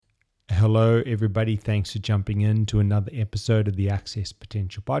Hello, everybody. Thanks for jumping in to another episode of the Access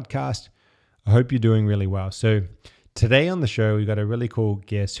Potential Podcast. I hope you're doing really well. So today on the show, we've got a really cool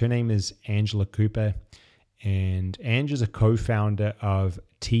guest. Her name is Angela Cooper, and Ange is a co-founder of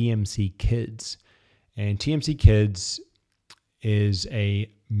TMC Kids. And TMC Kids is a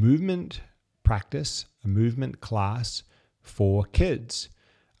movement practice, a movement class for kids.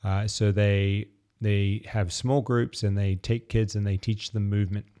 So they have small groups and they take kids and they teach them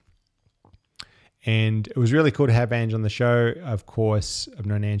movement. And it was really cool to have Ange on the show. Of course, I've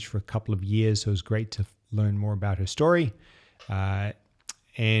known Ange for a couple of years, so it was great to learn more about her story.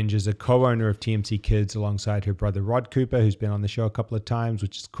 Ange is a co-owner of TMC Kids alongside her brother Rod Cooper, who's been on the show a couple of times,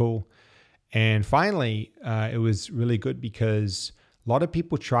 which is cool. And finally, it was really good because a lot of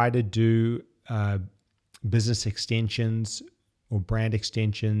people try to do business extensions or brand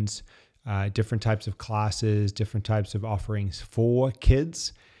extensions, different types of classes, different types of offerings for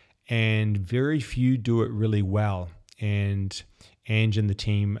kids. And very few do it really well. And Ange and the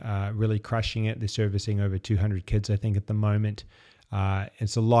team really crushing it. They're servicing over 200 kids, I think, at the moment.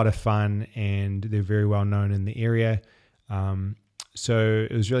 It's a lot of fun, and they're very well known in the area. So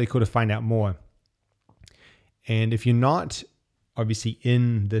it was really cool to find out more. And if you're not obviously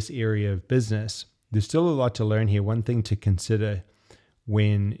in this area of business, there's still a lot to learn here. One thing to consider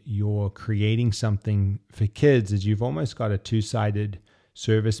when you're creating something for kids is you've almost got a two-sided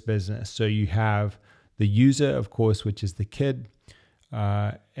service business. So you have the user, of course, which is the kid,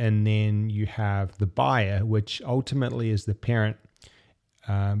 and then you have the buyer, which ultimately is the parent.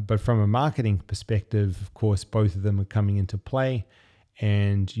 But from a marketing perspective, of course, both of them are coming into play,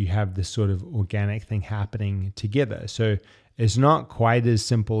 and you have this sort of organic thing happening together. So it's not quite as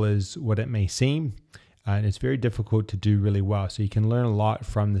simple as what it may seem, and it's very difficult to do really well. So you can learn a lot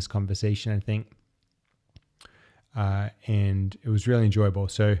from this conversation, I think. And it was really enjoyable.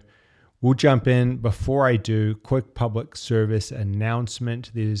 So we'll jump in. Before I do, quick public service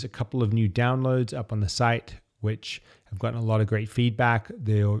announcement. There's a couple of new downloads up on the site, which have gotten a lot of great feedback.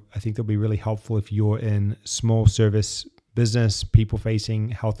 I think they'll be really helpful if you're in small service business, people-facing,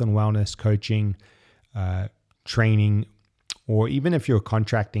 health and wellness, coaching, training, or even if you're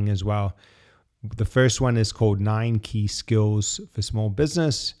contracting as well. The first one is called 9 Key Skills for Small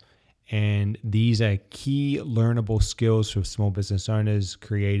Business. And these are key learnable skills for small business owners,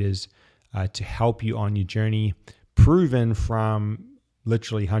 creators, to help you on your journey, proven from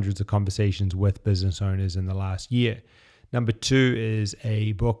literally hundreds of conversations with business owners in the last year. Number 2 is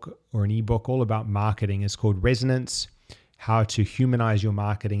a book or an ebook all about marketing. It's called Resonance: How to Humanize Your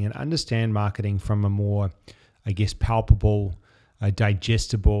Marketing and Understand Marketing from a more, palpable,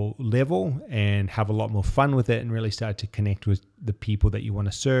 digestible level, and have a lot more fun with it and really start to connect with the people that you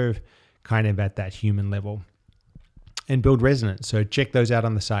want to serve kind of at that human level and build resonance. So check those out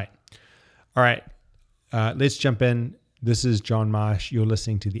on the site. All right, let's jump in. This is John Marsh. You're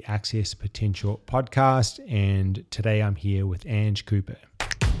listening to the Access Potential Podcast, and today I'm here with Ange Cooper.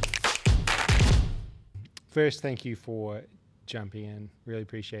 First, thank you for jumping in. Really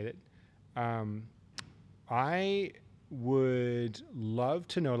appreciate it. I would love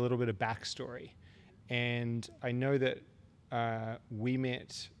to know a little bit of backstory. And I know that we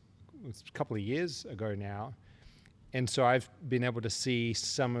met a couple of years ago now. And so I've been able to see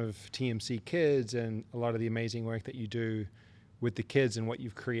some of TMC Kids and a lot of the amazing work that you do with the kids and what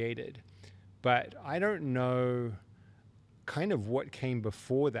you've created. But I don't know kind of what came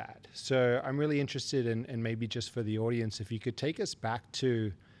before that. So I'm really interested in maybe just for the audience, if you could take us back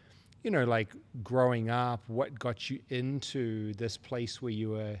to, like growing up, what got you into this place where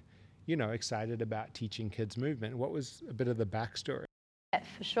you were, excited about teaching kids movement? What was a bit of the backstory? Yeah,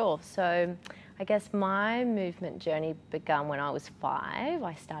 for sure. So I guess my movement journey began when I was 5.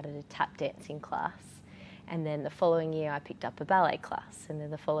 I started a tap dancing class, and then the following year I picked up a ballet class, and then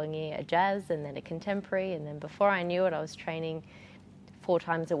the following year a jazz, and then a contemporary, and then before I knew it I was training 4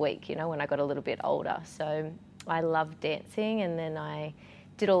 times a week, when I got a little bit older. So I loved dancing, and then I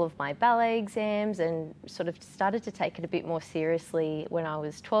did all of my ballet exams and sort of started to take it a bit more seriously when I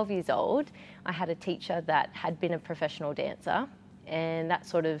was 12 years old. I had a teacher that had been a professional dancer, and that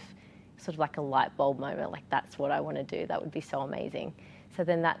sort of like a light bulb moment, like that's what I want to do. That would be so amazing. So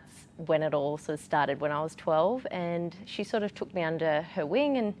then that's when it all sort of started, when I was 12, and she sort of took me under her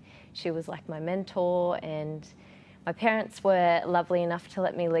wing, and she was like my mentor, and my parents were lovely enough to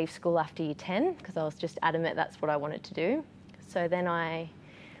let me leave school after year 10 because I was just adamant that's what I wanted to do. So then I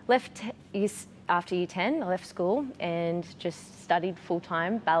left after year 10, I left school and just studied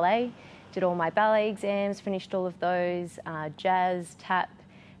full-time ballet, did all my ballet exams, finished all of those, jazz, tap.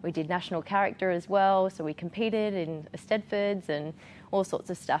 We did national character as well, so we competed in Eisteddfods and all sorts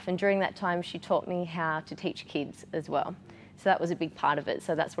of stuff. And during that time, she taught me how to teach kids as well. So that was a big part of it.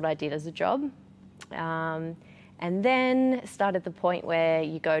 So that's what I did as a job. And then started the point where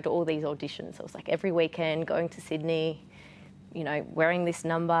you go to all these auditions. So it was like every weekend going to Sydney, you know, wearing this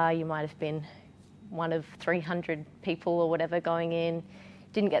number. You might have been one of 300 people or whatever going in.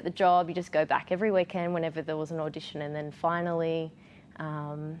 Didn't get the job. You just go back every weekend whenever there was an audition. And then finally,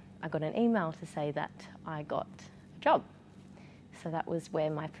 I got an email to say that I got a job. So that was where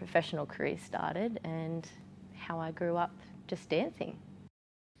my professional career started and how I grew up just dancing.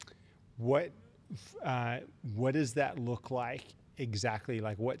 What does that look like exactly?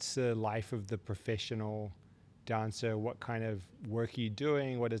 Like, what's the life of the professional dancer? What kind of work are you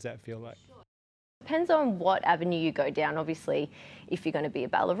doing? What does that feel like? Depends on what avenue you go down. Obviously, if you're going to be a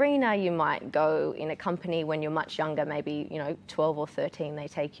ballerina, you might go in a company when you're much younger, maybe, you know, 12 or 13, they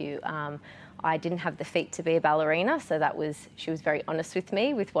take you. I didn't have the feet to be a ballerina, so she was very honest with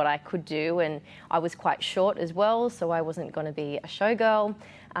me with what I could do, and I was quite short as well, so I wasn't going to be a showgirl.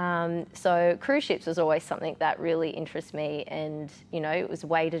 So cruise ships was always something that really interests me, and, you know, it was a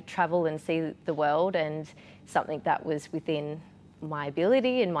way to travel and see the world, and something that was within my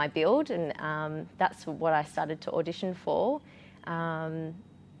ability and my build, and that's what I started to audition for.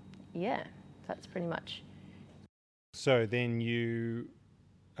 Yeah, that's pretty much. So then you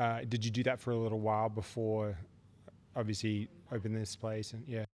did you do that for a little while before obviously open this place? And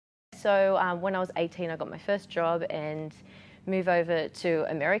yeah. So when I was 18, I got my first job and moved over to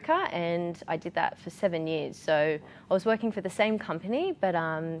America, and I did that for 7 years. So I was working for the same company, but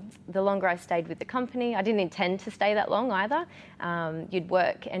the longer I stayed with the company, I didn't intend to stay that long either. You'd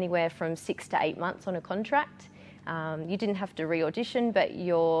work anywhere from 6 to 8 months on a contract. You didn't have to re-audition, but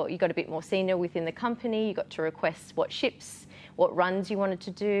you got a bit more senior within the company. You got to request what ships, what runs you wanted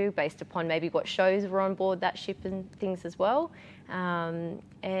to do based upon maybe what shows were on board that ship and things as well.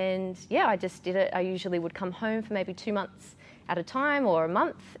 And yeah, I just did it. I usually would come home for maybe 2 months at a time or a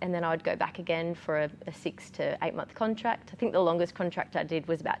month, and then I would go back again for a 6 to 8 month contract. I think the longest contract I did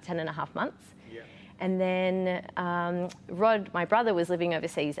was about 10.5 months. Yeah. And then Rod, my brother, was living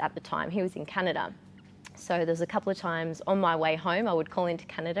overseas at the time. He was in Canada. So there's a couple of times on my way home, I would call into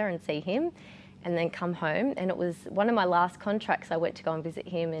Canada and see him and then come home. And it was one of my last contracts. I went to go and visit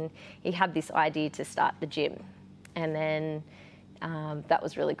him, and he had this idea to start the gym. And then that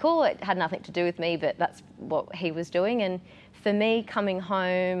was really cool. It had nothing to do with me, but that's what he was doing. And for me, coming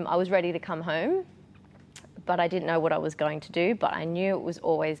home, I was ready to come home, but I didn't know what I was going to do. But I knew it was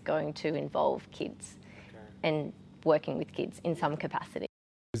always going to involve kids and working with kids in some capacity.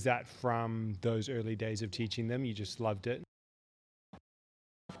 Was that from those early days of teaching them? You just loved it?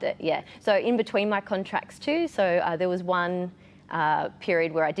 Loved it, yeah. So in between my contracts too, so there was one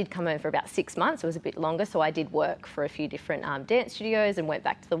period where I did come home for about 6 months. It was a bit longer, so I did work for a few different dance studios and went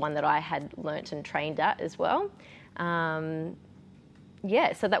back to the one that I had learnt and trained at as well.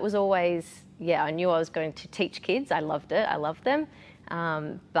 Yeah, so that was always, yeah, I knew I was going to teach kids. I loved it, I loved them.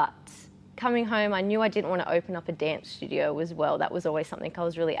 But coming home, I knew I didn't want to open up a dance studio as well. That was always something I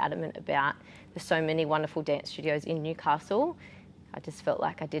was really adamant about. There's so many wonderful dance studios in Newcastle. I just felt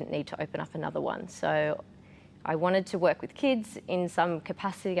like I didn't need to open up another one. So I wanted to work with kids in some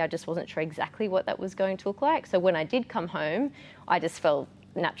capacity. I just wasn't sure exactly what that was going to look like. So when I did come home, I just fell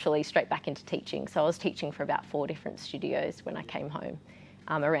naturally straight back into teaching. So I was teaching for about 4 different studios when I came home,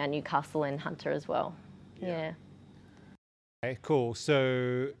 around Newcastle and Hunter as well. Yeah. Okay, cool.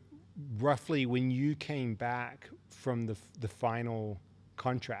 So roughly when you came back from the final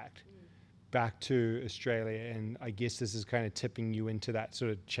contract back to Australia, and I guess this is kind of tipping you into that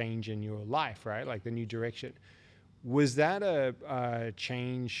sort of change in your life, right? Like the new direction. Was that a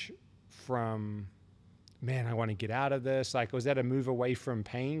change from, man, I want to get out of this? Like, was that a move away from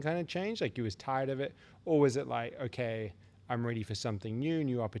pain kind of change? Like you was tired of it? Or was it like, okay, I'm ready for something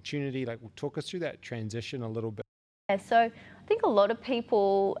new opportunity? Like, talk us through that transition a little bit. Yeah, so I think a lot of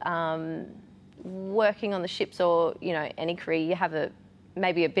people working on the ships or, you know, any career, you have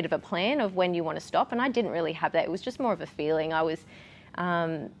maybe a bit of a plan of when you want to stop, and I didn't really have that. It was just more of a feeling. I was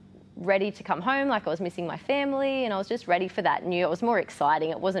ready to come home, like I was missing my family, and I was just ready for that new. It was more exciting.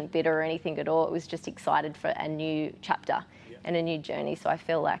 It wasn't bitter or anything at all. It was just excited for a new chapter and a new journey. So I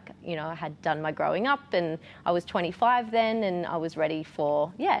feel like, you know, I had done my growing up, and I was 25 then, and I was ready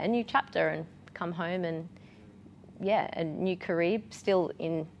for, a new chapter and come home and, a new career, still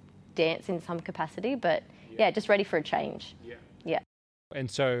in dance in some capacity, but just ready for a change. Yeah. And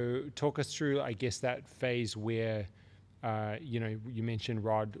so talk us through, I guess, that phase where, you mentioned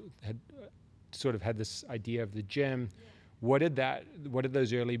Rod had sort of had this idea of the gym. What did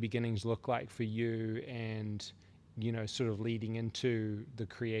those early beginnings look like for you? And sort of leading into the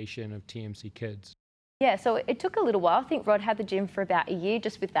creation of TMC Kids? Yeah, so it took a little while. I think Rod had the gym for about a year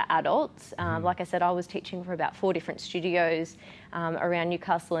just with the adults. Like I said, I was teaching for about 4 different studios around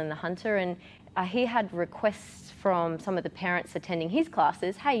Newcastle and the Hunter, and he had requests from some of the parents attending his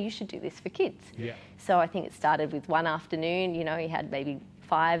classes, hey, you should do this for kids. Yeah. So I think it started with one afternoon, he had maybe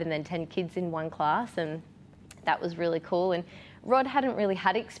 5 and then 10 kids in one class, and that was really cool. And Rod hadn't really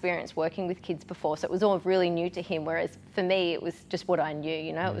had experience working with kids before, so it was all really new to him, whereas for me it was just what I knew,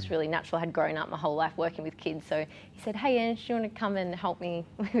 it was really natural. I had grown up my whole life working with kids, so he said, hey Ange, do you want to come and help me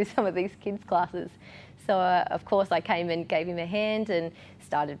with some of these kids classes? So of course I came and gave him a hand and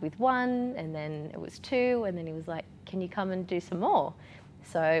started with 1, and then it was 2, and then he was like, can you come and do some more?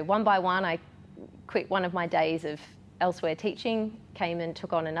 So one by one I quit one of my days of elsewhere teaching, came and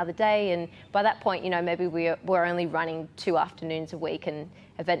took on another day, and by that point, maybe we were only running 2 afternoons a week, and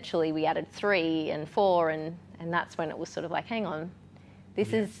eventually we added 3 and 4, and that's when it was sort of like, hang on,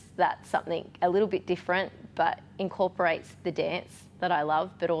 that's something a little bit different, but incorporates the dance that I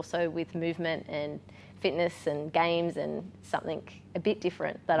love, but also with movement and fitness and games and something a bit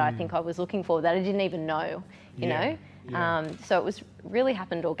different that I think I was looking for that I didn't even know, you know? Yeah. So it was really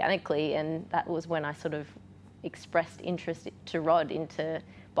happened organically, and that was when I sort of expressed interest to Rod into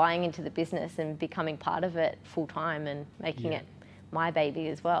buying into the business and becoming part of it full time and making it my baby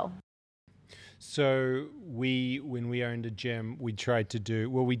as well. So when we owned a gym, we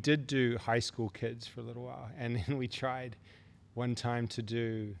did do high school kids for a little while, and then we tried one time to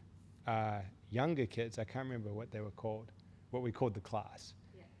do younger kids. I can't remember what they were called, what we called the class.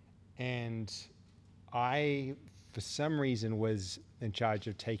 Yeah. And I, for some reason, was in charge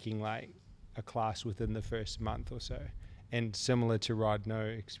of taking like a class within the first month or so, and similar to Rod, no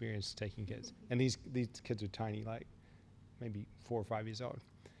experience taking kids, and these kids were tiny, like maybe 4 or 5 years old,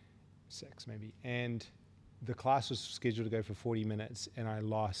 6 maybe, and the class was scheduled to go for 40 minutes, and I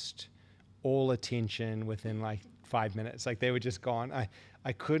lost all attention within like 5 minutes. Like they were just gone.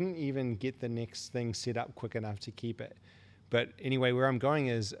 I couldn't even get the next thing set up quick enough to keep it. But anyway, where I'm going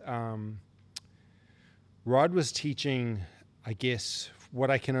is Rod was teaching, I guess, what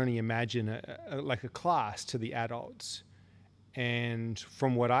I can only imagine, like a class to the adults. And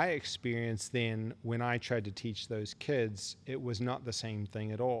from what I experienced then, when I tried to teach those kids, it was not the same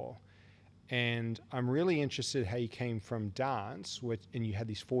thing at all. And I'm really interested how you came from dance, and you had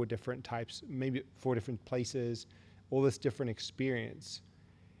these 4 different types, maybe 4 different places, all this different experience.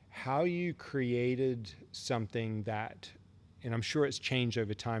 How you created something that, and I'm sure it's changed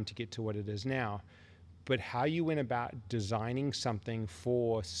over time to get to what it is now, but how you went about designing something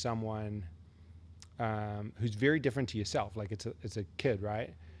for someone who's very different to yourself, like it's a kid,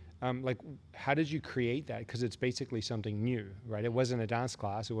 right? Like, how did you create that? Because it's basically something new, right? It wasn't a dance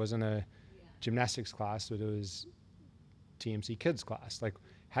class, it wasn't a gymnastics class, but it was TMC Kids class. Like,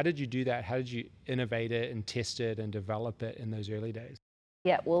 how did you do that? How did you innovate it and test it and develop it in those early days?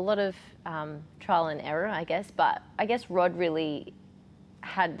 Yeah, well, a lot of trial and error, I guess, but I guess Rod really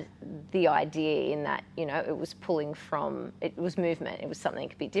had the idea in that, it was it was movement. It was something that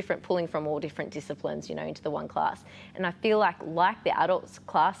could be different, pulling from all different disciplines, into the one class. And I feel like the adults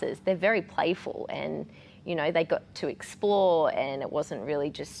classes, they're very playful, and, they got to explore, and it wasn't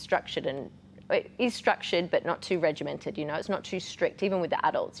really just structured, and it is structured, but not too regimented, it's not too strict, even with the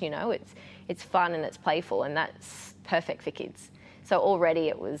adults, it's fun and it's playful, and that's perfect for kids. So already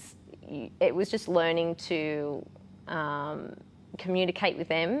it was just learning to, communicate with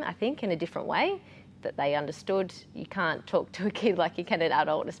them, I think, in a different way that they understood. You can't talk to a kid like you can an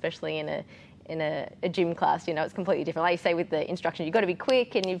adult, especially in a gym class. It's completely different. Like you say with the instruction, you've got to be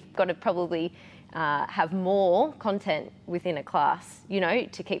quick, and you've got to probably have more content within a class,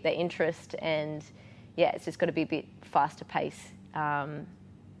 to keep their interest. And it's just got to be a bit faster pace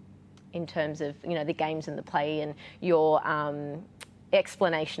in terms of the games and the play and your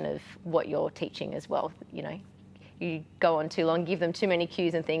explanation of what you're teaching as well. You go on too long, give them too many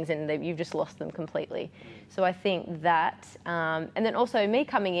cues and things, and you've just lost them completely. So I think that, and then also me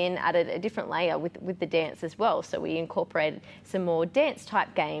coming in added a different layer with the dance as well. So we incorporated some more dance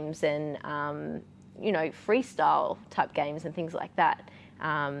type games and, freestyle type games and things like that.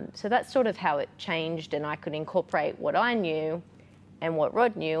 So that's sort of how it changed, and I could incorporate what I knew and what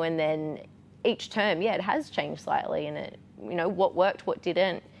Rod knew, and then each term, it has changed slightly, and it, what worked, what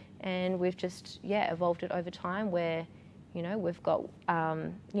didn't. And we've just, evolved it over time where, we've got,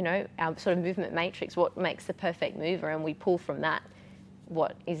 our sort of movement matrix, what makes the perfect mover, and we pull from that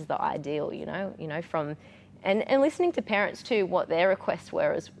what is the ideal, from, and listening to parents too, what their requests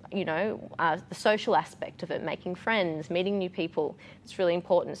were as, the social aspect of it, making friends, meeting new people, it's really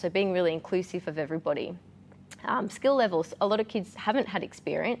important. So being really inclusive of everybody. skill levels. A lot of kids haven't had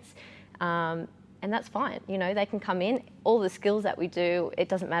experience, and that's fine. You know, they can come in. All the skills that we do, it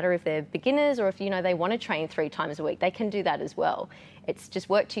doesn't matter if they're beginners or if, you know, they want to train 3 times a week. They can do that as well. It's just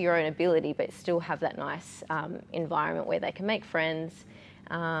work to your own ability, but still have that nice environment where they can make friends.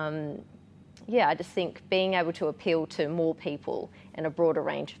 I just think being able to appeal to more people and a broader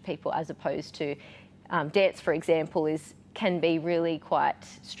range of people, as opposed to dance, for example, can be really quite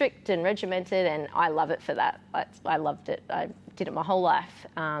strict and regimented, and I love it for that. I loved it. I did it my whole life,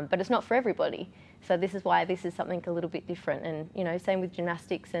 but it's not for everybody. So this is why this is something a little bit different. And, you know, same with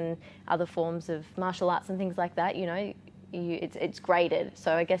gymnastics and other forms of martial arts and things like that. You know, it's graded.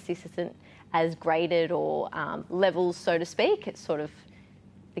 So I guess this isn't as graded or levels, so to speak. It's sort of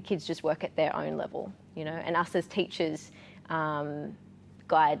the kids just work at their own level, you know, and us as teachers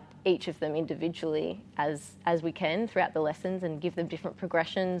guide each of them individually as we can throughout the lessons and give them different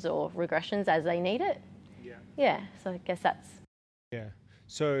progressions or regressions as they need it. Yeah, so I guess that's... Yeah,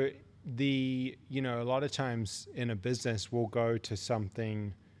 so a lot of times in a business we'll go to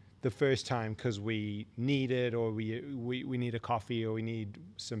something the first time because we need it, or we need a coffee, or we need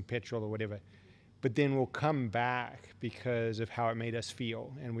some petrol or whatever. But then we'll come back because of how it made us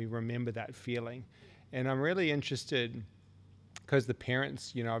feel, and we remember that feeling. And I'm really interested because the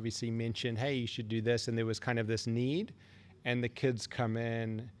parents, you know, obviously mentioned, hey, you should do this, and there was kind of this need, and the kids come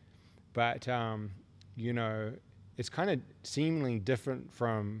in, but it's kind of seemingly different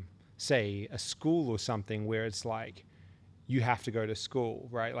from, say, a school or something where it's like you have to go to school,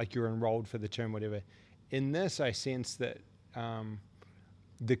 right? Like you're enrolled for the term, whatever. In this, I sense that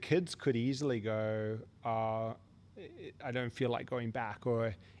the kids could easily go, I don't feel like going back,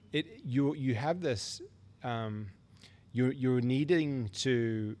 or you have this, you're needing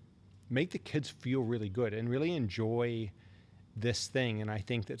to make the kids feel really good and really enjoy this thing. And I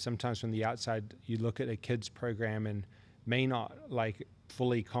think that sometimes from the outside, you look at a kids program and may not like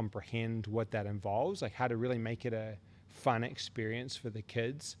fully comprehend what that involves, like how to really make it a fun experience for the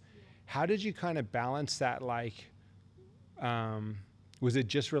kids. How did you kind of balance that? Like, was it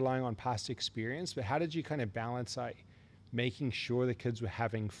just relying on past experience? But how did you kind of balance like making sure the kids were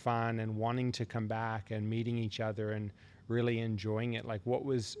having fun and wanting to come back and meeting each other and really enjoying it? Like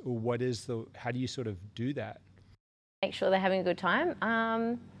how do you sort of do that? Make sure they're having a good time.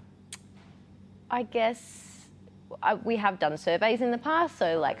 I guess we have done surveys in the past,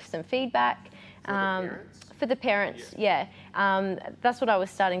 so like some feedback. For the parents, yeah. That's what I was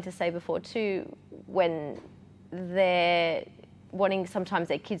starting to say before too, when they're wanting sometimes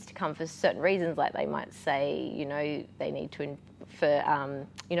their kids to come for certain reasons, like they might say, you know, they need to for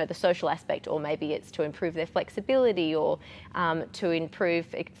the social aspect, or maybe it's to improve their flexibility, or to improve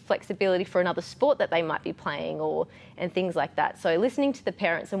flexibility for another sport that they might be playing, and things like that. So listening to the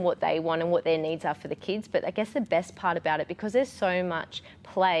parents and what they want and what their needs are for the kids. But I guess the best part about it, because there's so much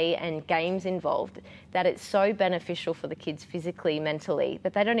play and games involved, that it's so beneficial for the kids physically, mentally,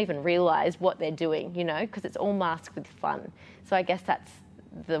 that they don't even realise what they're doing, you know, because it's all masked with fun. So I guess that's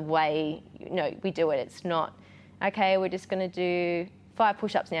the way, you know, we do it. It's not, okay, we're just going to do 5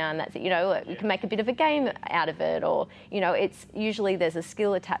 push-ups now and that's it. You know, we can make a bit of a game out of it, or, you know, it's usually there's a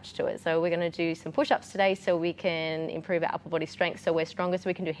skill attached to it. So we're going to do some push-ups today so we can improve our upper body strength, so we're stronger, so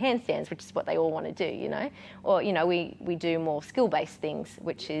we can do handstands, which is what they all want to do, you know. Or, you know, we do more skill-based things,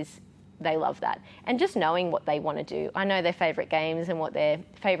 which is, they love that. And just knowing what they want to do. I know their favourite games and what their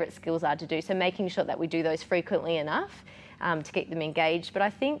favourite skills are to do, so making sure that we do those frequently enough to keep them engaged. But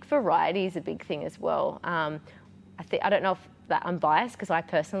I think variety is a big thing as well. I don't know if that I'm biased, because I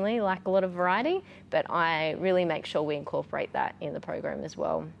personally like a lot of variety, but I really make sure we incorporate that in the program as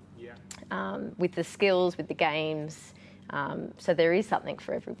well. Yeah. With the skills, with the games, so there is something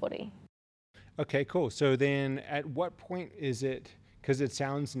for everybody. Okay, cool. So then at what point is it, because it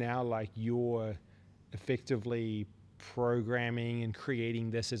sounds now like you're effectively programming and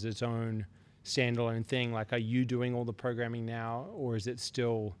creating this as its own standalone thing, like are you doing all the programming now, or is it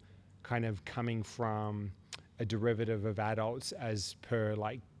still kind of coming from a derivative of adults as per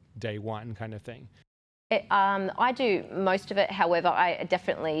like day one kind of thing? I do most of it. However, I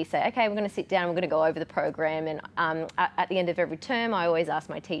definitely say, okay, we're going to sit down, we're going to go over the program. And at the end of every term, I always ask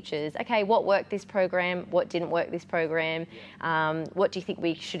my teachers, okay, what worked this program? What didn't work this program? What do you think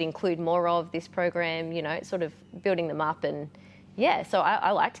we should include more of this program? You know, it's sort of building them up. And yeah, so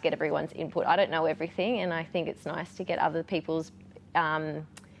I like to get everyone's input. I don't know everything, and I think it's nice to get other people's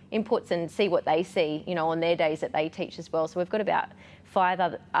inputs and see what they see, you know, on their days that they teach as well. So we've got about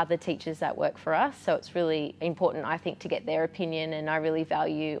 5 other teachers that work for us. So it's really important, I think, to get their opinion, and I really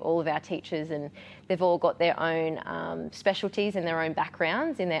value all of our teachers, and they've all got their own specialties and their own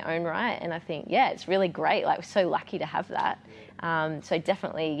backgrounds in their own right. And I think, yeah, it's really great. Like, we're so lucky to have that. So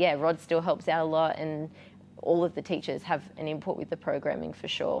definitely, yeah, Rod still helps out a lot, and all of the teachers have an input with the programming for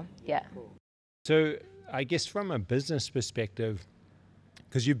sure. Yeah. So I guess from a business perspective,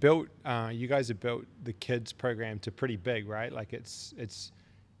 because you guys have built the kids program to pretty big, right? Like it's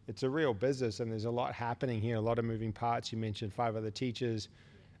a real business, and there's a lot happening here, a lot of moving parts. You mentioned 5 other teachers.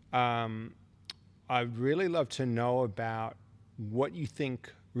 I'd really love to know about what you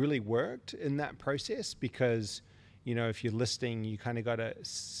think really worked in that process, because, you know, if you're listing, you kind of got to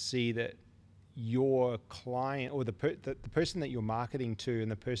see that your client, or the person that you're marketing to and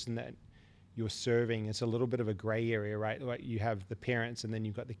the person that you're serving, it's a little bit of a gray area, right? Like, you have the parents and then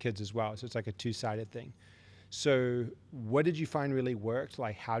you've got the kids as well. So it's like a two-sided thing. So what did you find really worked?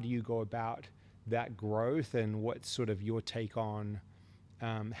 Like, how do you go about that growth, and what's sort of your take on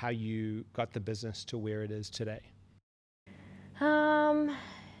how you got the business to where it is today?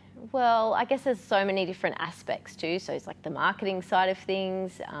 Well, I guess there's so many different aspects too. So it's like the marketing side of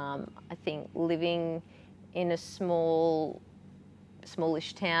things. I think living in a smallish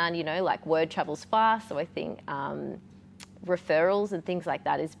town, you know, like, word travels fast. So I think referrals and things like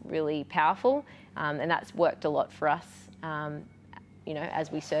that is really powerful. And that's worked a lot for us, you know,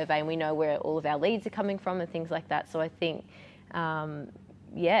 as we survey and we know where all of our leads are coming from and things like that. So I think,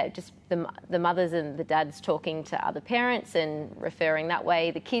 yeah, just the mothers and the dads talking to other parents and referring that way.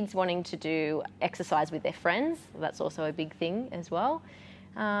 The kids wanting to do exercise with their friends. That's also a big thing as well.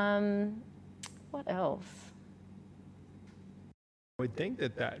 What else? I would think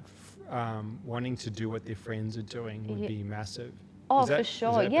that wanting to do what their friends are doing would be massive. Oh, for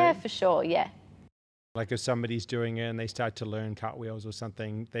sure. Yeah, for sure. Yeah. Like, if somebody's doing it and they start to learn cartwheels or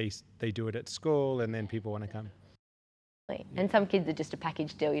something, they do it at school, and then people want to come. And some kids are just a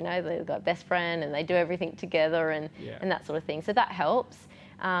package deal, you know, they've got a best friend and they do everything together and that sort of thing. So that helps.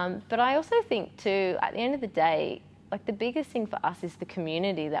 But I also think too, at the end of the day, like, the biggest thing for us is the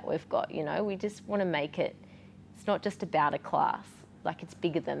community that we've got, you know. We just want to make it, it's not just about a class, like, it's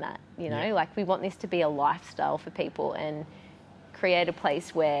bigger than that, you know. Like, we want this to be a lifestyle for people and create a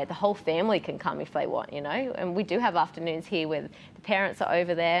place where the whole family can come if they want, you know. And we do have afternoons here where the parents are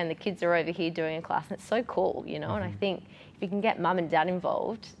over there and the kids are over here doing a class, and it's so cool, you know. And I think if you can get mum and dad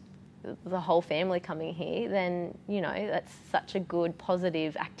involved, the whole family coming here, then, you know, that's such a good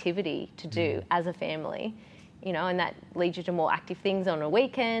positive activity to do as a family, you know, and that leads you to more active things on a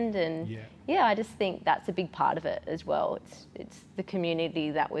weekend. And I just think that's a big part of it as well. It's the community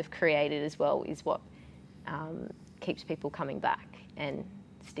that we've created as well is what keeps people coming back and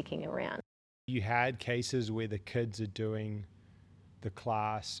sticking around. You had cases where the kids are doing the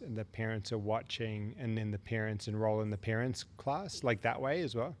class and the parents are watching, and then the parents enroll in the parents' class, like that way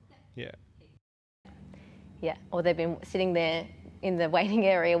as well? Yeah. Yeah, or they've been sitting there in the waiting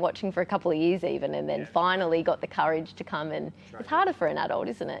area watching for a couple of years even, and then finally got the courage to come. And it's harder for an adult,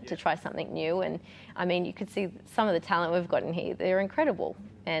 isn't it, to try something new. And I mean, you could see some of the talent we've got in here, they're incredible,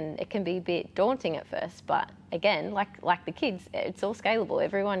 and it can be a bit daunting at first, but again, like the kids, it's all scalable.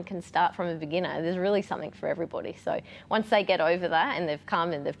 Everyone can start from a beginner. There's really something for everybody. So once they get over that and they've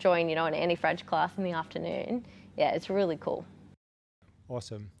come and they've joined, you know, an anti-fragile class in the afternoon, it's really cool.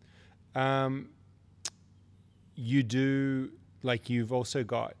 Awesome. You do, like, you've also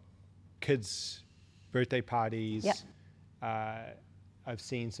got kids' birthday parties. I've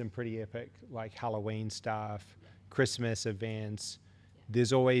seen some pretty epic, like, Halloween stuff, Christmas events.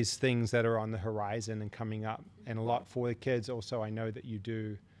 There's always things that are on the horizon and coming up, and a lot for the kids. Also, I know that you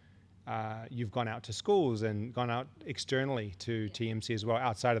do, you've gone out to schools and gone out externally to TMC as well,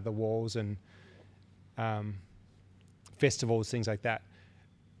 outside of the walls, and festivals, things like that.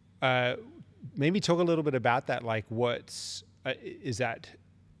 Maybe talk a little bit about that. Like, what's, is that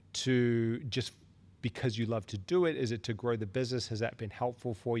to just because you love to do it? Is it to grow the business? Has that been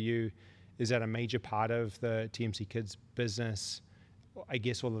helpful for you? Is that a major part of the TMC Kids business? I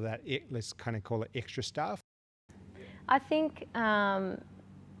guess all of that, let's kind of call it extra stuff. I think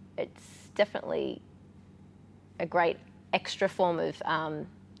it's definitely a great extra form of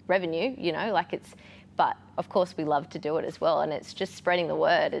revenue, you know, like but of course we love to do it as well, and it's just spreading the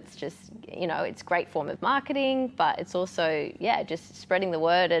word. It's just, you know, it's a great form of marketing, but it's also, just spreading the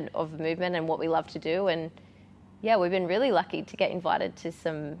word of the movement and what we love to do. And we've been really lucky to get invited to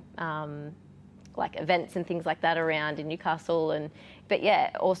some like events and things like that around in Newcastle, but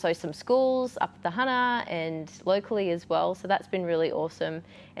yeah, also some schools up the Hunter and locally as well. So that's been really awesome.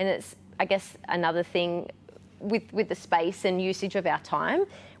 And it's, I guess, another thing with the space and usage of our time.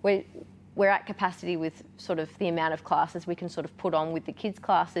 We're at capacity with sort of the amount of classes we can sort of put on with the kids'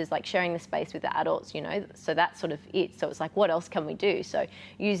 classes, like sharing the space with the adults, you know, so that's sort of it. So it's like, what else can we do? So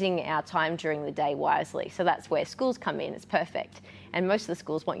using our time during the day wisely. So that's where schools come in. It's perfect. And most of the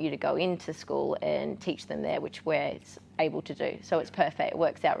schools want you to go into school and teach them there, which we're able to do. So it's perfect. It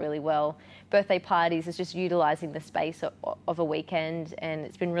works out really well. Birthday parties is just utilising the space of a weekend, and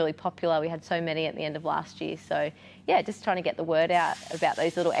it's been really popular. We had so many at the end of last year. So yeah, just trying to get the word out about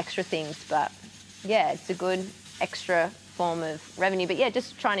those little extra things. But yeah, it's a good extra form of revenue. But yeah,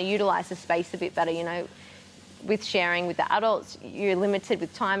 just trying to utilise the space a bit better, you know. With sharing with the adults, you're limited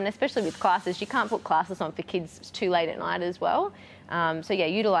with time, and especially with classes, you can't put classes on for kids too late at night as well. So yeah,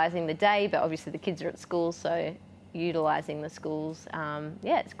 utilising the day, but obviously the kids are at school, so utilising the schools,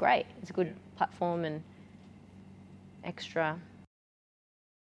 yeah, it's great. It's a good platform and extra.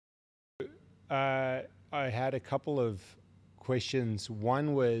 I had a couple of questions.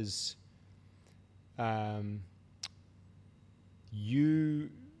 One was,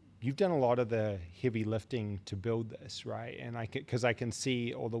 you've done a lot of the heavy lifting to build this, right? And because I can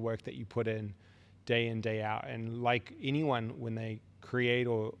see all the work that you put in day out. And like anyone, when they create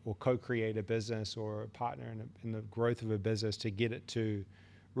or co-create a business or a partner in the growth of a business, to get it to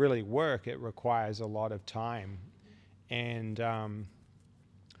really work, it requires a lot of time. And,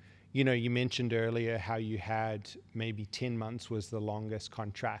 you know, you mentioned earlier how you had maybe 10 months was the longest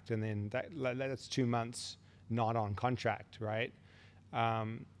contract, and then that's 2 months not on contract, right?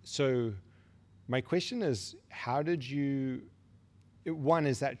 So my question is, how did you, one,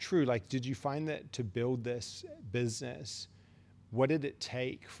 is that true? Like, did you find that to build this business, what did it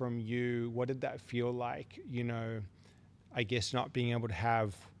take from you? What did that feel like? You know, I guess not being able to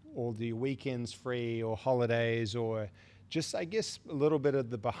have all the weekends free or holidays, or just, I guess, a little bit of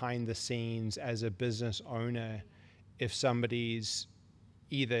the behind the scenes as a business owner. If somebody's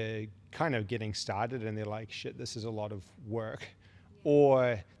either kind of getting started and they're like, shit, this is a lot of work,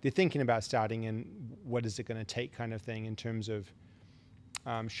 or they're thinking about starting, and what is it going to take kind of thing in terms of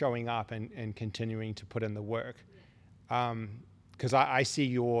showing up and continuing to put in the work. Because I see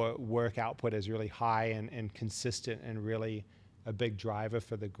your work output as really high and consistent and really a big driver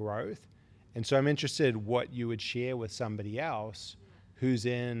for the growth. And so I'm interested what you would share with somebody else who's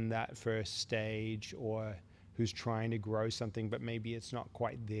in that first stage, or who's trying to grow something, but maybe it's not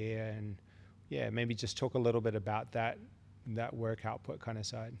quite there. And yeah, maybe just talk a little bit about that work output kind of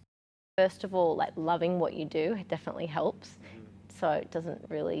side. First of all, like, loving what you do, it definitely helps. So it doesn't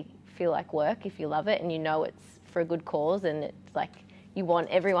really feel like work if you love it and you know it's for a good cause, and it's like you want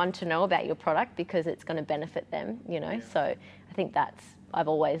everyone to know about your product because it's going to benefit them, you know. So I think I've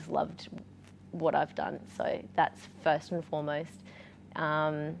always loved what I've done. So that's first and foremost.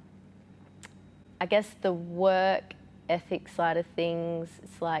 I guess the work ethic side of things,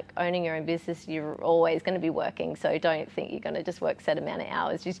 it's like owning your own business, you're always going to be working, so don't think you're going to just work set amount of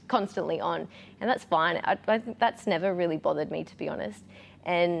hours, just constantly on, and that's fine. I think that's never really bothered me, to be honest.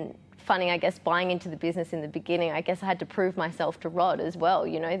 And funny, I guess, buying into the business in the beginning, I guess I had to prove myself to Rod as well,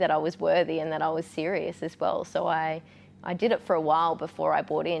 you know, that I was worthy and that I was serious as well. So I did it for a while before I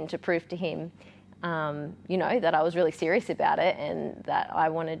bought in, to prove to him, you know, that I was really serious about it and that I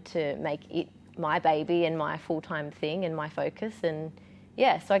wanted to make it my baby and my full-time thing and my focus. And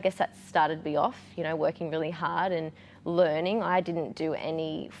yeah, so I guess that started me off, you know, working really hard and learning. I didn't do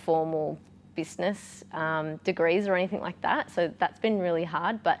any formal business degrees or anything like that, so that's been really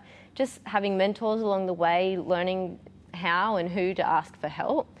hard, but just having mentors along the way, learning how and who to ask for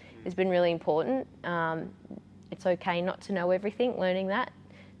help has been really important. It's okay not to know everything, learning that,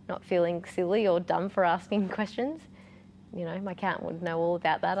 not feeling silly or dumb for asking questions. You know, my accountant would know all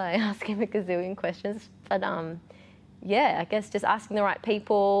about that. I ask him a gazillion questions. But yeah, I guess just asking the right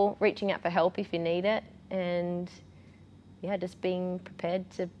people, reaching out for help if you need it, and yeah, just being prepared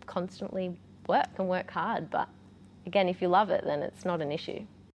to constantly work and work hard. But again, if you love it, then it's not an issue.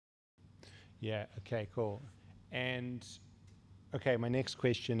 Yeah, okay, cool. And okay, my next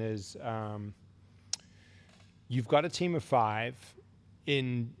question is, you've got a team of 5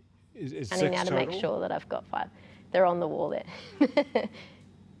 is I 6 need now to total? make sure that I've got 5. They're on the wall there.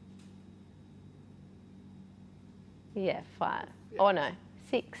 Yeah, 5. Yeah. Oh no,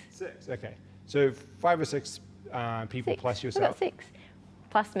 6. 6, okay. So 5 or 6 people 6. plus We've yourself? got 6.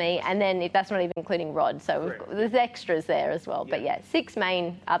 Plus me, and then if that's not even including Rod, so there's extras there as well. Yeah. But yeah, 6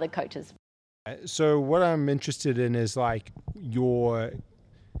 main other coaches. So what I'm interested in is like your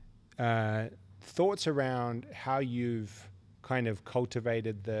thoughts around how you've kind of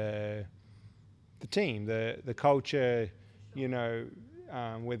cultivated the team, the culture,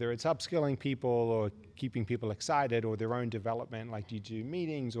 whether it's upskilling people or keeping people excited or their own development. Like, do you do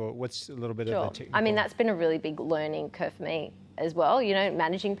meetings, or what's a little bit of the technical? I mean, that's been a really big learning curve for me as well,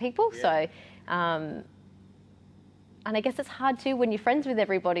 managing people. Yeah. So, and I guess it's hard too when you're friends with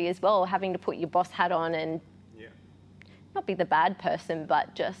everybody as well, having to put your boss hat on and not be the bad person,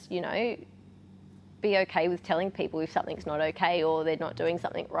 but just, be okay with telling people if something's not okay or they're not doing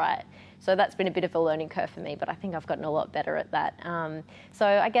something right. So that's been a bit of a learning curve for me, but I think I've gotten a lot better at that. So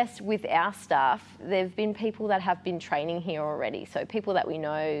I guess with our staff, there have been people that have been training here already. So people that we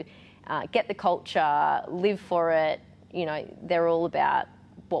know get the culture, live for it, they're all about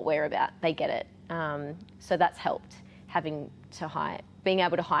what we're about. They get it. So that's helped, being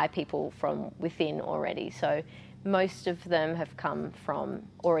able to hire people from within already. So most of them have come from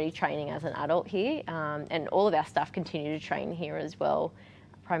already training as an adult here, and all of our staff continue to train here as well,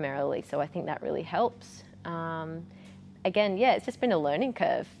 primarily. So I think that really helps. Again, it's just been a learning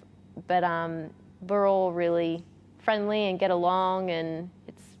curve, but we're all really friendly and get along, and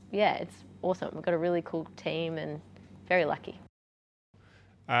it's awesome. We've got a really cool team and very lucky.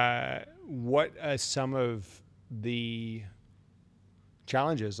 What are some of the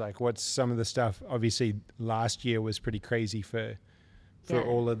challenges? Like, what's some of the stuff? Obviously last year was pretty crazy for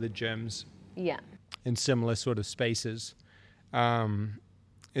all of the gyms in similar sort of spaces.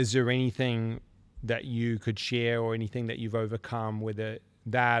 Is there anything that you could share, or anything that you've overcome with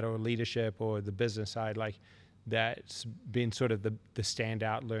that or leadership or the business side, like that's been sort of the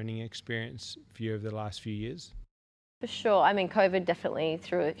standout learning experience for you over the last few years? For sure. I mean, COVID definitely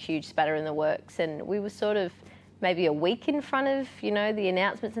threw a huge spatter in the works, and we were sort of maybe a week in front of, the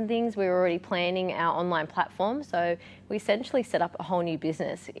announcements and things. We were already planning our online platform. So we essentially set up a whole new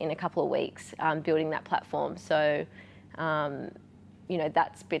business in a couple of weeks, building that platform. So,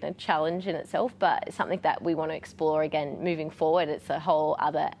 that's been a challenge in itself, but it's something that we want to explore again moving forward. It's a whole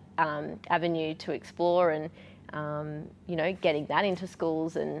other avenue to explore, and, getting that into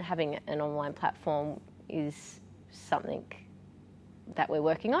schools and having an online platform is something that we're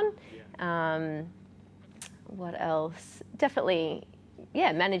working on. Yeah. What else? Definitely,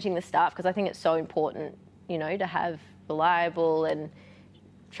 managing the staff, because I think it's so important, to have reliable and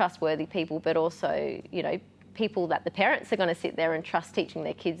trustworthy people, but also, people that the parents are going to sit there and trust teaching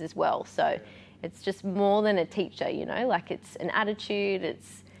their kids as well. So it's just more than a teacher, like it's an attitude.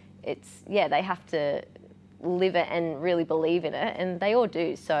 They have to live it and really believe in it, and they all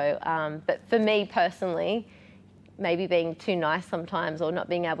do. So, but for me personally, maybe being too nice sometimes, or not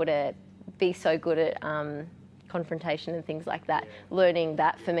being able to be so good at confrontation and things like that. Learning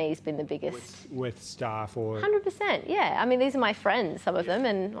that for me has been the biggest. With staff or? 100%, yeah. I mean, these are my friends, some of them,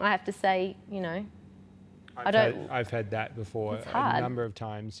 and I have to say, I've had that before a number of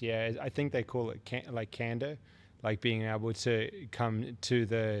times. Yeah, I think they call it candor, like being able to come to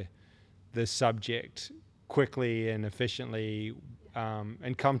the subject quickly and efficiently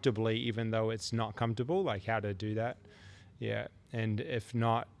and comfortably, even though it's not comfortable, like how to do that. Yeah, and if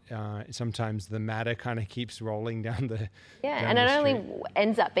not, sometimes the matter kind of keeps rolling down the and it only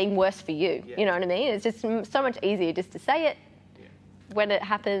ends up being worse for you. You know what I mean? It's just so much easier just to say it when it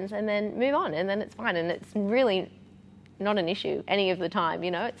happens and then move on, and then it's fine, and it's really not an issue any of the time.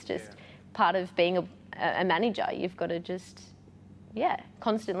 It's just part of being a manager. You've got to just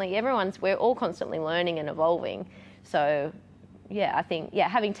constantly. We're all constantly learning and evolving. So. I think,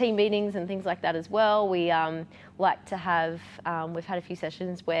 having team meetings and things like that as well. We like to have, we've had a few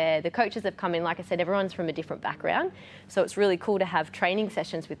sessions where the coaches have come in. Like I said, everyone's from a different background. So it's really cool to have training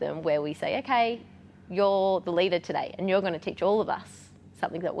sessions with them where we say, okay, you're the leader today and you're going to teach all of us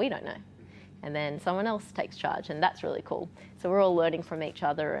something that we don't know. And then someone else takes charge, and that's really cool. So we're all learning from each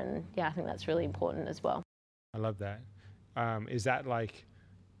other, and I think that's really important as well. I love that. Is that like...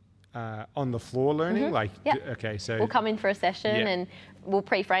 on the floor learning? Okay, so we'll come in for a session and we'll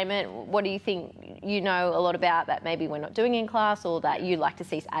pre-frame it. What do you think you know a lot about that maybe we're not doing in class, or that you'd like to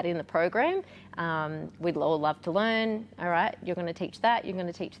see us add in the program? We'd all love to learn. All right, you're going to teach that, you're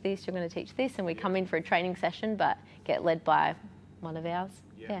going to teach this, you're going to teach this, and we come in for a training session but get led by one of ours.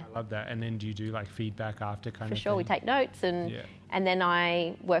 I love that. And then do you do like feedback after kind of thing? For sure, we take notes and then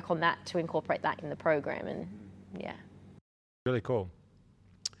I work on that to incorporate that in the program, and Really cool.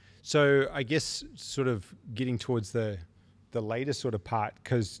 So I guess sort of getting towards the later sort of part,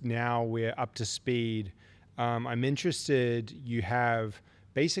 because now we're up to speed. I'm interested, you have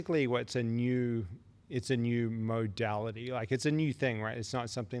basically it's a new modality. Like, it's a new thing, right? It's not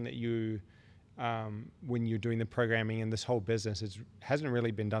something that you, when you're doing the programming and this whole business, hasn't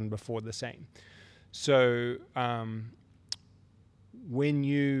really been done before the same. So when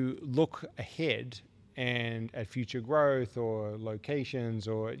you look ahead and at future growth or locations,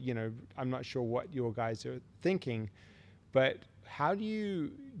 or, you know, I'm not sure what your guys are thinking, but how do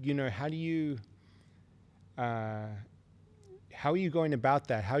you, how are you going about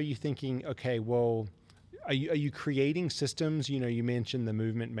that? How are you thinking, okay, well, are you creating systems? You know, you mentioned the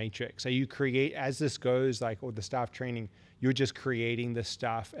movement matrix. Are you as this goes, like, or the staff training, you're just creating this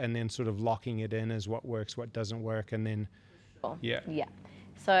stuff and then sort of locking it in as what works, what doesn't work, and then, yeah.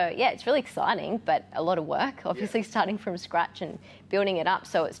 So yeah, it's really exciting, but a lot of work, obviously, starting from scratch and building it up.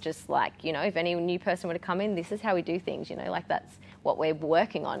 So it's just like, you know, if any new person were to come in, this is how we do things, you know, like that's what we're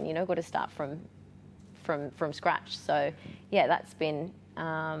working on, you know, got to start from scratch. So yeah, that's been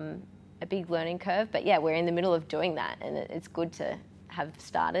a big learning curve, but yeah, we're in the middle of doing that, and it's good to have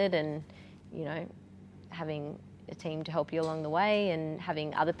started, and, you know, having a team to help you along the way, and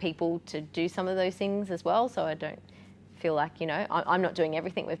having other people to do some of those things as well. So I don't feel like, you know, I'm not doing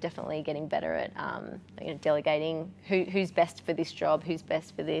everything. We're definitely getting better at you know, delegating who's best for this job, who's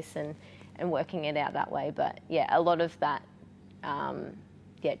best for this, and working it out that way. But yeah, a lot of that,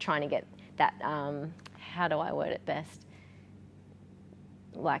 trying to get that, how do I word it best?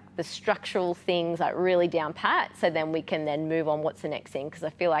 Like the structural things like really down pat, so then we can then move on what's the next thing, because I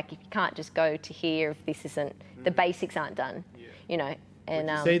feel like if you can't just go to here if this isn't, the basics aren't done, you know. And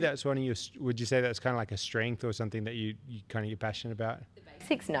would you say that's one of your, would you say that's kind of like a strength or something that you kind of get passionate about? The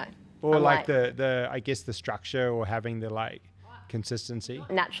basics, no. Or like the I guess the structure, or having the like consistency?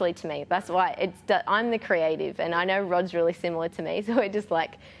 Naturally to me. That's why I'm the creative, and I know Rod's really similar to me, so we're just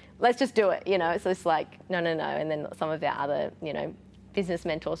like, let's just do it, you know. So it's like, no. And then some of our other, you know, business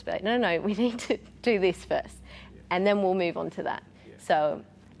mentors be like, no, we need to do this first, and then we'll move on to that. So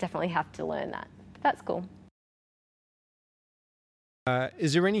definitely have to learn that. But that's cool.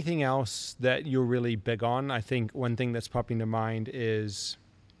 Is there anything else that you're really big on? I think one thing that's popping to mind is,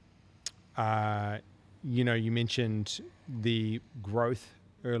 you know, you mentioned the growth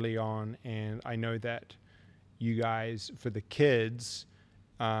early on, and I know that you guys, for the kids,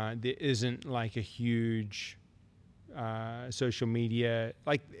 there isn't like a huge social media,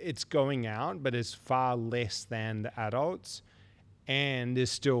 like it's going out, but it's far less than the adults, and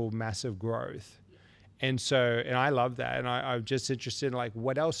there's still massive growth. And so, and I love that. And I'm just interested in like,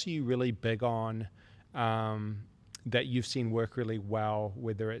 what else are you really big on that you've seen work really well,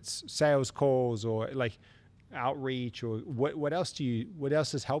 whether it's sales calls or like outreach, or what else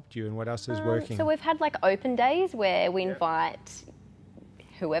has helped you, and what else is working? So we've had like open days where we invite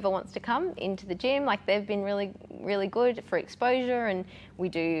whoever wants to come into the gym. Like they've been really, really good for exposure, and we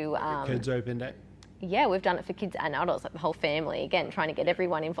do kids open day. Yeah, we've done it for kids and adults, like the whole family, again, trying to get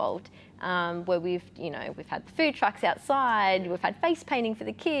everyone involved, where we've had the food trucks outside, we've had face painting for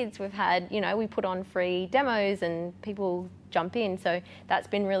the kids, we've had, you know, we put on free demos and people jump in. So that's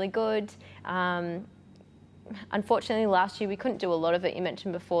been really good. Unfortunately, last year we couldn't do a lot of it. You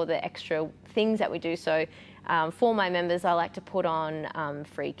mentioned before the extra things that we do. So for my members, I like to put on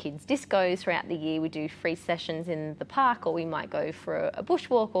free kids discos throughout the year. We do free sessions in the park, or we might go for a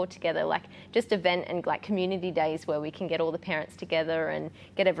bushwalk all together, like just event and like community days where we can get all the parents together and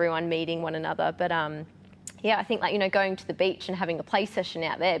get everyone meeting one another. But yeah, I think like, you know, going to the beach and having a play session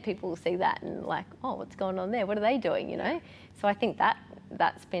out there, people will see that and like, oh, what's going on there? What are they doing, you know? So I think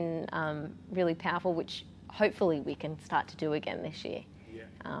that's been really powerful, which hopefully we can start to do again this year.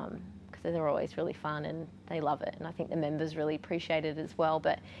 Because they're always really fun and they love it, and I think the members really appreciate it as well.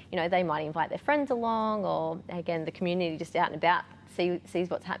 But, you know, they might invite their friends along, or again, the community just out and about sees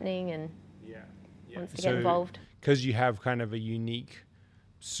what's happening and wants to get involved. Because you have kind of a unique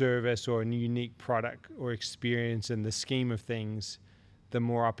service or a unique product or experience in the scheme of things, the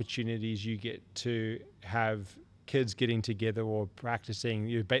more opportunities you get to have kids getting together or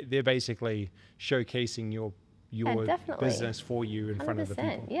practicing, they're basically showcasing your business for you in 100%. Front of the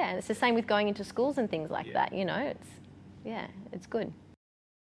people. Yeah, and it's the same with going into schools and things like that, you know, it's good.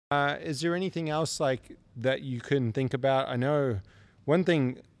 Is there anything else like that you can think about? I know one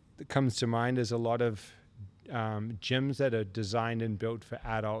thing that comes to mind is a lot of gyms that are designed and built for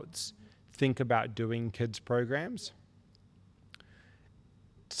adults think about doing kids programs.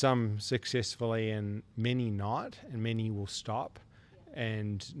 Some successfully and many not, and many will stop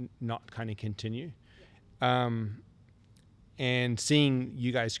and not kind of continue. And seeing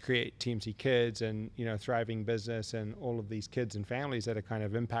you guys create TMC Kids and, you know, thriving business and all of these kids and families that are kind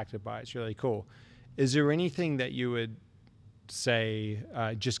of impacted by it's really cool. Is there anything that you would say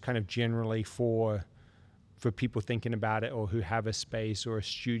just kind of generally for people thinking about it, or who have a space or a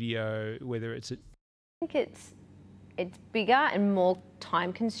studio, whether it's I think it's bigger and more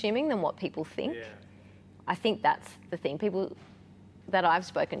time consuming than what people think. I think that's the thing. People that I've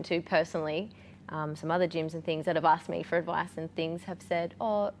spoken to personally, some other gyms and things that have asked me for advice and things have said,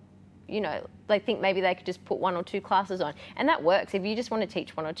 oh, you know, they think maybe they could just put 1 or 2 classes on. And that works if you just want to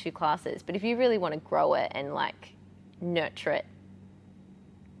teach 1 or 2 classes. But if you really want to grow it and like nurture it,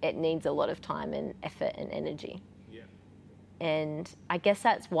 it needs a lot of time and effort and energy. Yeah. And I guess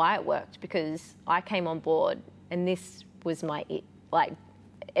that's why it worked, because I came on board and this was my like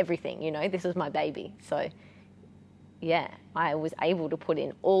everything, you know, this was my baby. So yeah, I was able to put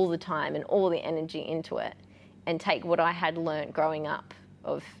in all the time and all the energy into it and take what I had learnt growing up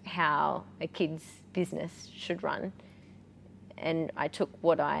of how a kid's business should run. And I took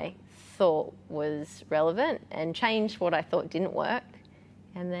what I thought was relevant and changed what I thought didn't work.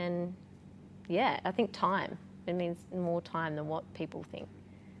 And then, yeah, I think time. It means more time than what people think.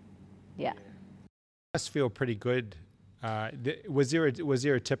 Yeah. It must feel pretty good. Was there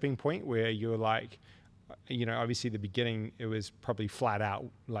a tipping point where you were like, you know, obviously the beginning it was probably flat out,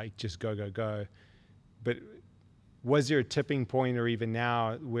 like just go, go, go. But was there a tipping point, or even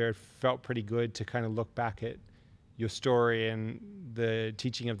now, where it felt pretty good to kind of look back at your story and the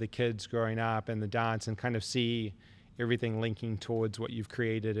teaching of the kids growing up and the dance and kind of see everything linking towards what you've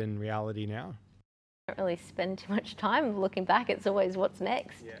created in reality now? I don't really spend too much time looking back. It's always what's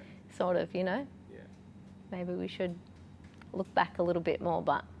next, sort of, you know? Yeah. Maybe we should look back a little bit more,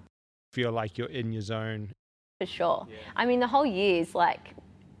 but... Feel like you're in your zone. For sure. Yeah. I mean, the whole year is like,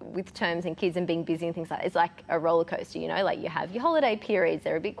 with terms and kids and being busy and things like that, it's like a roller coaster, you know, like you have your holiday periods,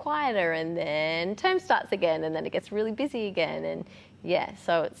 they're a bit quieter, and then term starts again, and then it gets really busy again, and yeah,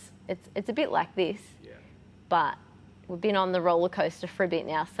 so it's a bit like this, but we've been on the roller coaster for a bit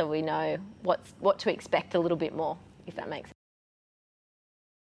now, so we know what to expect a little bit more, if that makes sense.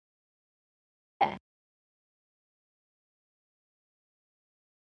 Yeah.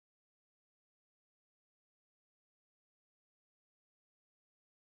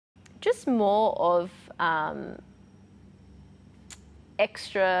 Just more of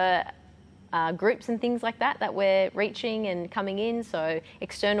extra groups and things like that we're reaching and coming in. So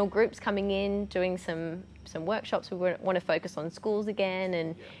external groups coming in, doing some workshops. We want to focus on schools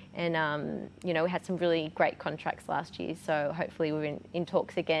again, and you know, we had some really great contracts last year. So hopefully we're in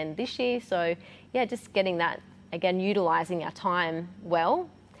talks again this year. So yeah, just getting that again, utilising our time well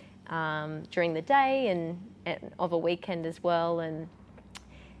during the day and of a weekend as well, and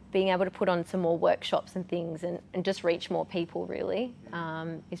being able to put on some more workshops and things and just reach more people really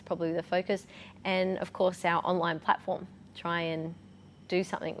is probably the focus. And of course our online platform, try and do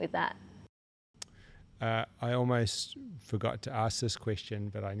something with that. I almost forgot to ask this question,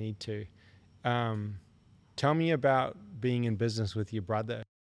 but I need to. Tell me about being in business with your brother.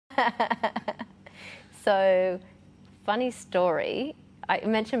 So, funny story. I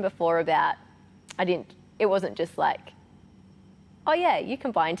mentioned before about it wasn't just like, oh yeah, you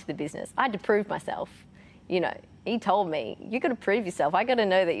can buy into the business. I had to prove myself, you know. He told me, you got to prove yourself. I got to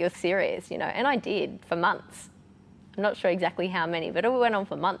know that you're serious, you know. And I did for months. I'm not sure exactly how many, but it went on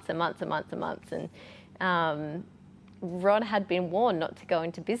for months and months and months and months. And Rod had been warned not to go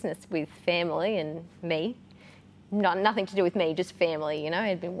into business with family and me. Nothing to do with me, just family, you know.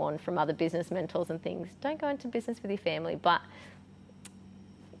 He'd been warned from other business mentors and things. Don't go into business with your family. But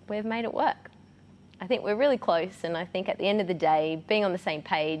we've made it work. I think we're really close, and I think at the end of the day, being on the same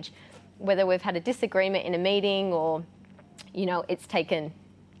page, whether we've had a disagreement in a meeting or, you know, it's taken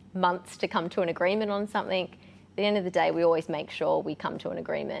months to come to an agreement on something, at the end of the day, we always make sure we come to an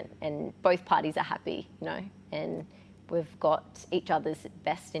agreement and both parties are happy, you know, and we've got each other's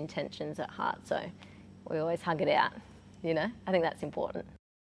best intentions at heart, so we always hug it out, you know. I think that's important.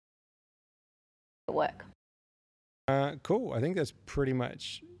 Work. Cool. I think that's pretty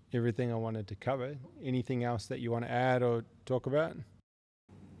much everything I wanted to cover. Anything else that you want to add or talk about?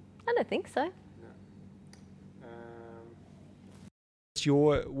 I don't think so. No.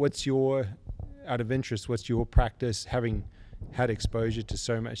 What's your, out of interest, what's your practice, having had exposure to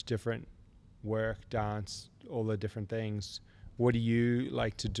so much different work, dance, all the different things? What do you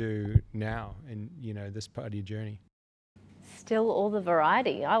like to do now in, you know, this part of your journey? Still all the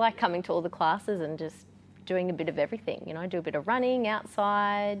variety. I like coming to all the classes and just doing a bit of everything. You know, I do a bit of running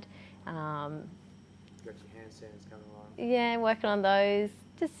outside. Got your handstands coming along. Yeah, working on those.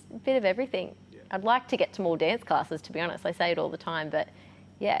 Just a bit of everything. Yeah. I'd like to get to more dance classes, to be honest. I say it all the time, but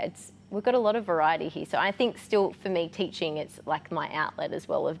yeah, we've got a lot of variety here. So I think still for me teaching, it's like my outlet as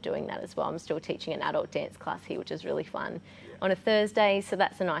well of doing that as well. I'm still teaching an adult dance class here, which is really fun on a Thursday. So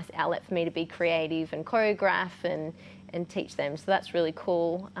that's a nice outlet for me to be creative and choreograph and teach them. So that's really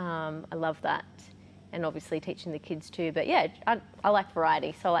cool. I love that. And obviously teaching the kids too. But yeah, I like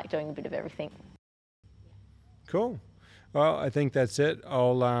variety, so I like doing a bit of everything. Cool. Well, I think that's it.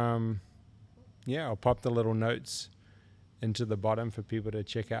 I'll pop the little notes into the bottom for people to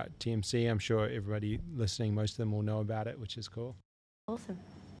check out TMC. I'm sure everybody listening, most of them will know about it, which is cool. Awesome.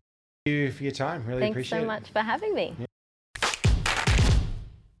 Thank you for your time. Really appreciate it. Thanks so much for having me. Yeah.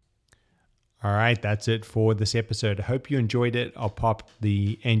 All right, that's it for this episode. I hope you enjoyed it. I'll pop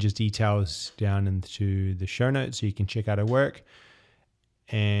the Angie's details down into the show notes so you can check out her work.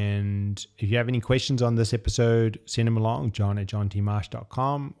 And if you have any questions on this episode, send them along,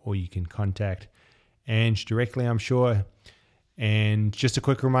 john@johntmarsh.com, or you can contact Ange directly, I'm sure. And just a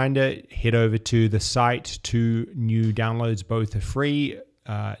quick reminder, head over to the site. 2 new downloads, both are free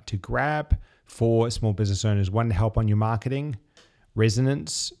to grab for small business owners. One to help on your marketing,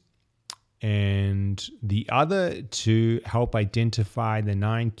 resonance, and the other to help identify the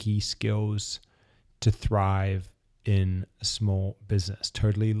 9 key skills to thrive in a small business.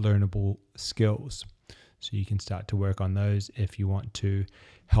 Totally learnable skills. So you can start to work on those if you want to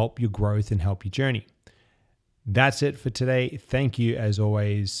help your growth and help your journey. That's it for today. Thank you as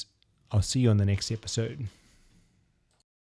always. I'll see you on the next episode.